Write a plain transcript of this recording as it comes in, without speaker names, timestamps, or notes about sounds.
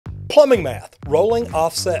Plumbing math, rolling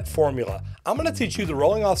offset formula. I'm going to teach you the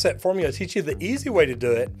rolling offset formula, teach you the easy way to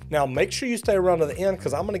do it. Now make sure you stay around to the end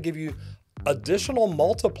because I'm going to give you additional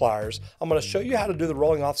multipliers. I'm going to show you how to do the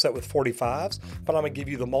rolling offset with 45s, but I'm going to give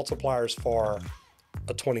you the multipliers for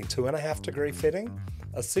a 22.5 degree fitting,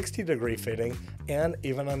 a 60 degree fitting, and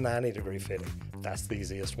even a 90 degree fitting. That's the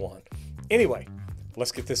easiest one. Anyway,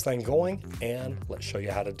 let's get this thing going and let's show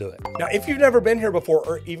you how to do it. Now, if you've never been here before,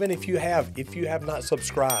 or even if you have not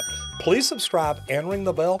subscribed, please subscribe and ring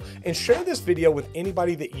the bell and share this video with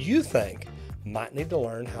anybody that you think might need to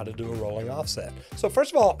learn how to do a rolling offset. So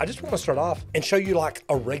first of all, I just want to start off and show you like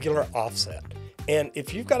a regular offset. And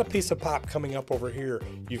if you've got a piece of pipe coming up over here,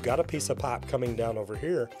 you've got a piece of pipe coming down over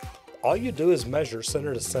here, all you do is measure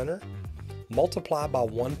center to center, multiply by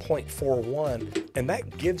 1.41, and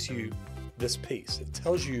that gives you this piece. It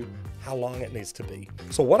tells you how long it needs to be.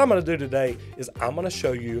 So what I'm going to do today is I'm going to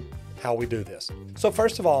show you how we do this. So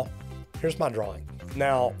first of all, here's my drawing.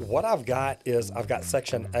 Now what I've got is I've got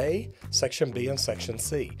section A, section B, and section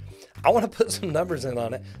C. I want to put some numbers in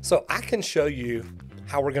on it so I can show you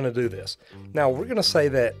how we're going to do this. Now we're going to say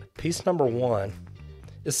that piece number 1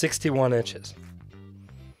 is 61 inches.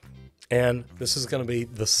 And this is going to be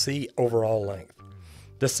the C overall length.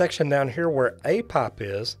 This section down here where A pipe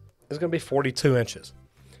is going to be 42 inches.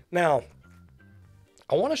 Now,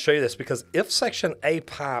 I want to show you this because if section A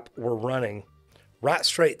pipe were running right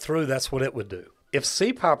straight through, that's what it would do. If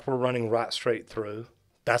C pipe were running right straight through,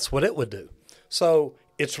 that's what it would do. So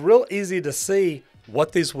it's real easy to see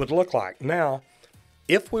what these would look like. Now,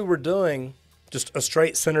 if we were doing just a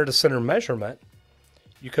straight center to center measurement,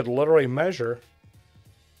 you could literally measure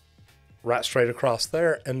right straight across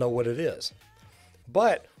there and know what it is.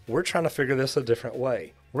 But we're trying to figure this a different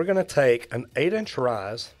way. We're going to take an 8-inch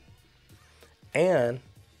rise and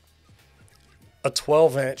a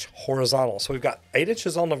 12-inch horizontal. So we've got 8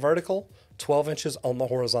 inches on the vertical, 12 inches on the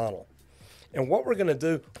horizontal. And what we're going to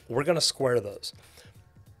do, we're going to square those.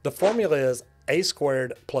 The formula is A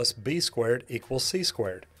squared plus B squared equals C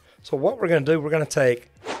squared. So what we're going to do, we're going to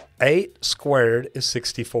take 8 squared is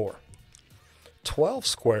 64. 12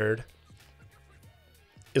 squared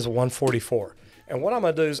is 144. And what I'm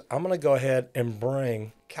going to do is I'm going to go ahead and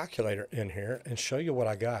bring calculator in here and show you what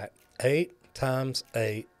I got. 8 times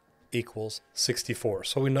 8 equals 64.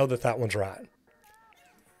 So we know that that one's right.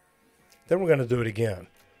 Then we're going to do it again.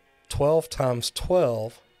 12 times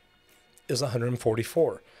 12 is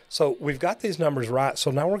 144. So we've got these numbers right.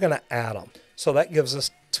 So now we're going to add them. So that gives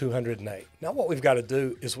us 208. Now what we've got to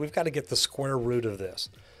do is we've got to get the square root of this.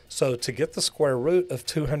 So to get the square root of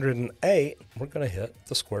 208, we're going to hit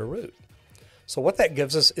the square root. So what that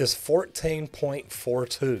gives us is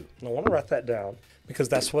 14.42. And I want to write that down because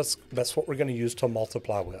that's what we're going to use to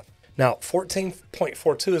multiply with. Now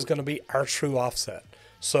 14.42 is going to be our true offset.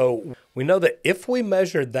 So we know that if we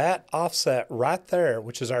measured that offset right there,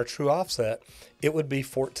 which is our true offset, it would be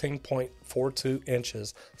 14.42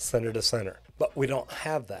 inches center to center. But we don't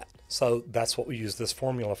have that. So that's what we use this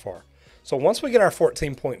formula for. So once we get our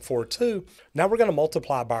 14.42, now we're going to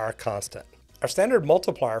multiply by our constant. Our standard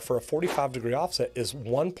multiplier for a 45 degree offset is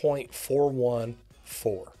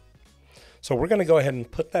 1.414. So we're going to go ahead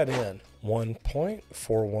and put that in.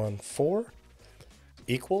 1.414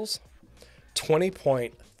 equals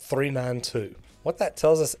 20.392. What that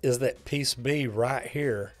tells us is that piece B right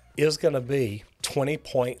here is going to be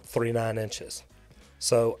 20.39 inches.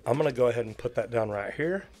 So I'm going to go ahead and put that down right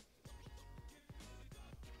here.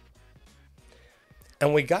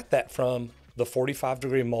 And we got that from the 45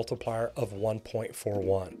 degree multiplier of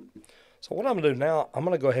 1.41. So what I'm going to do now, I'm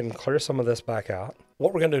going to go ahead and clear some of this back out.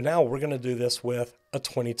 What we're going to do now, we're going to do this with a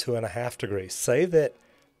 22.5 degree. Say that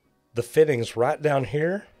the fittings right down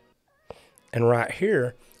here and right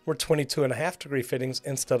here were 22.5 degree fittings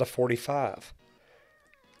instead of 45.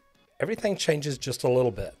 Everything changes just a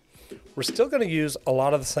little bit. We're still going to use a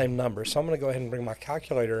lot of the same numbers. So I'm going to go ahead and bring my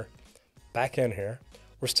calculator back in here.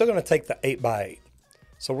 We're still going to take the 8 by 8.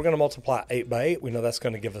 So we're going to multiply 8 by 8. We know that's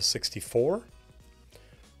going to give us 64.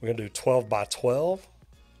 We're going to do 12 by 12,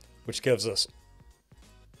 which gives us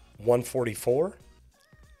 144.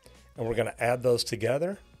 And we're going to add those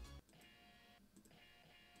together.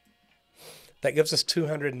 That gives us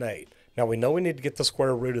 208. Now we know we need to get the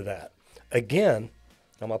square root of that. Again,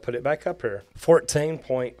 I'm going to put it back up here,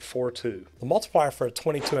 14.42. The multiplier for a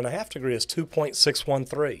 22.5 degree is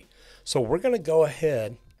 2.613. So we're going to go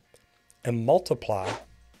ahead and multiply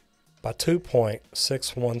by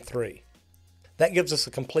 2.613. That gives us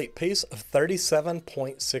a complete piece of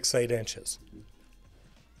 37.68 inches.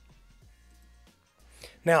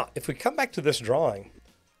 Now, if we come back to this drawing,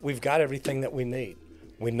 we've got everything that we need.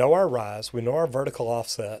 We know our rise, we know our vertical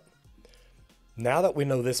offset, Now that we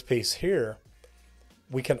know this piece here,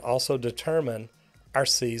 we can also determine our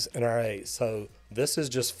C's and our A's. So this is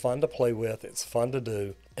just fun to play with. It's fun to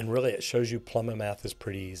do. And really it shows you plumbing math is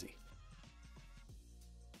pretty easy.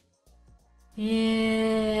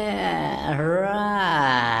 Yeah,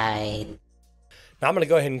 right. Now I'm going to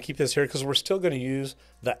go ahead and keep this here because we're still going to use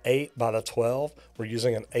the 8 by the 12. We're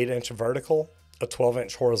using an 8-inch vertical, a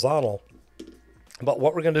 12-inch horizontal. But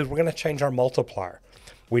what we're going to do is we're going to change our multiplier.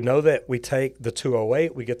 We know that we take the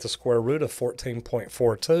 208, we get the square root of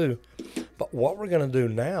 14.42. But what we're going to do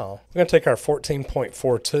now, we're going to take our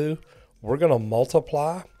 14.42, we're going to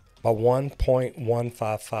multiply by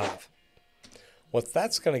 1.155. What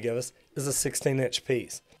that's going to give us is a 16-inch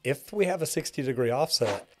piece. If we have a 60-degree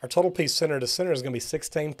offset, our total piece center to center is going to be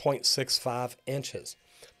 16.65 inches.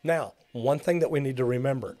 Now, one thing that we need to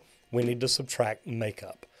remember, we need to subtract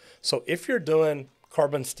makeup. So if you're doing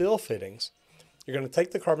carbon steel fittings, you're going to take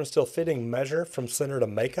the carbon steel fitting measure from center to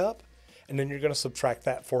makeup, and then you're going to subtract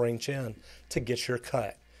that 4-inch in to get your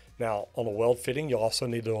cut. Now, on a weld fitting, you'll also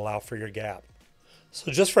need to allow for your gap.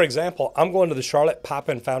 So just for example, I'm going to the Charlotte Pipe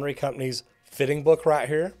and Foundry Company's fitting book right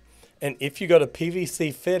here. And if you go to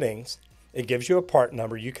PVC fittings, it gives you a part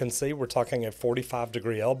number. You can see we're talking a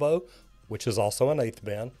 45-degree elbow, which is also an 1/8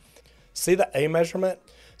 bend. See the A measurement?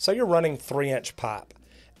 So you're running 3-inch pipe,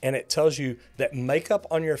 and it tells you that makeup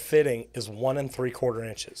on your fitting is 1 3/4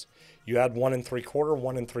 inches. You add 1 3/4,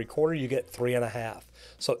 1 3/4, you get 3.5.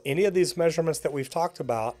 So any of these measurements that we've talked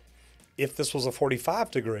about, if this was a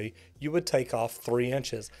 45-degree, you would take off 3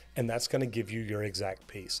 inches, and that's going to give you your exact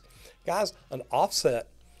piece. Guys, an offset,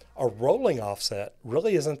 a rolling offset,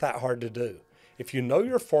 really isn't that hard to do. If you know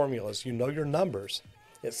your formulas, you know your numbers,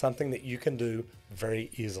 it's something that you can do very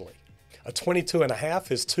easily. A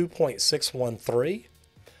 22.5 is 2.613.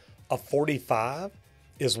 A 45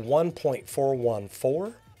 is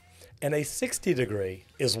 1.414. And a 60-degree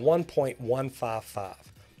is 1.155.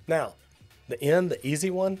 Now, the end, the easy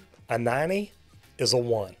one, a 90 is a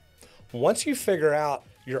 1. Once you figure out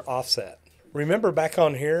your offset, remember back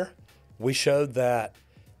on here, we showed that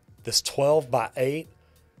this 12 by 8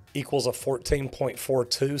 equals a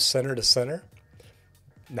 14.42 center to center.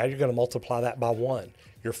 Now you're going to multiply that by 1.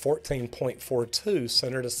 Your 14.42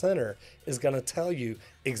 center to center is going to tell you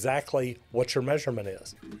exactly what your measurement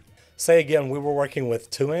is. Say again, we were working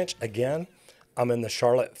with 2-inch. Again, I'm in the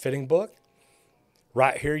Charlotte fitting book.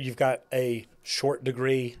 Right here, you've got a short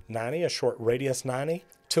degree 90, a short radius 90,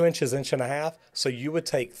 2 inches, 1.5 inches. So you would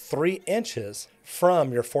take 3 inches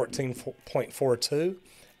from your 14.42,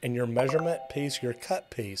 and your measurement piece, your cut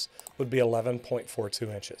piece, would be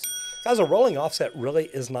 11.42 inches. Guys, a rolling offset really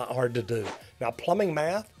is not hard to do. Now, plumbing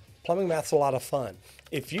math's a lot of fun.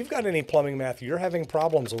 If you've got any plumbing math you're having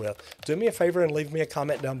problems with, do me a favor and leave me a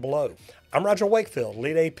comment down below. I'm Roger Wakefield,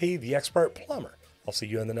 Lead AP, the Expert Plumber. I'll see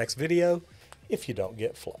you in the next video if you don't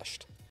get flushed.